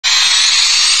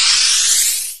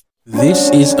This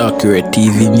is Accurate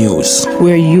TV News,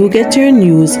 where you get your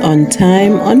news on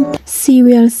time.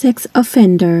 Serial sex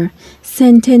offender,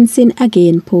 sentencing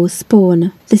again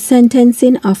postponed. The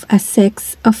sentencing of a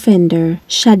sex offender,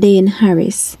 Shaddane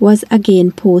Harris, was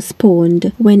again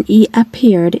postponed when he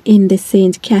appeared in the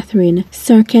St. Catherine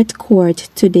Circuit Court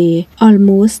today,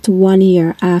 almost 1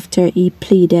 year after he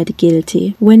pleaded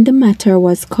guilty. When the matter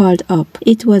was called up,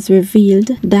 it was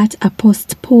revealed that a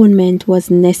postponement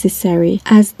was necessary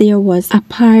as there was a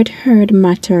part-heard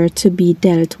matter to be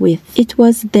dealt with. It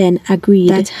was then agreed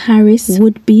that Harris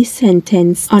would be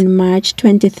sentenced on March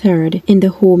 23rd in the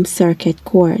Home Circuit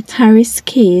Court. Harris'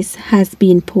 case has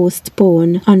been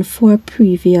postponed on 4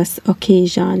 previous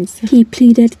occasions. He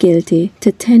pleaded guilty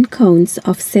to 10 counts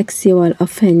of sexual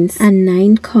offence and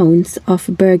 9 counts of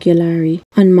burglary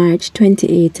on March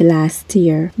 28 last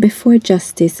year before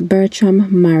Justice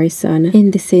Bertram Morrison in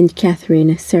the St.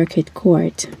 Catherine Circuit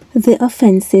Court. The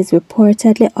offences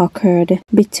reportedly occurred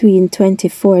between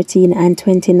 2014 and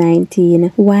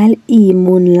 2019 while he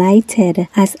moonlighted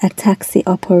as a taxi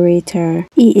operator.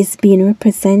 He is being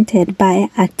represented by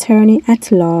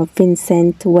attorney-at-law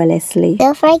Vincent Wellesley.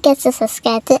 Don't forget to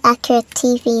subscribe to Accurate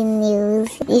TV News.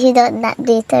 If you don't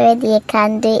do it already, you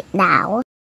can do it now.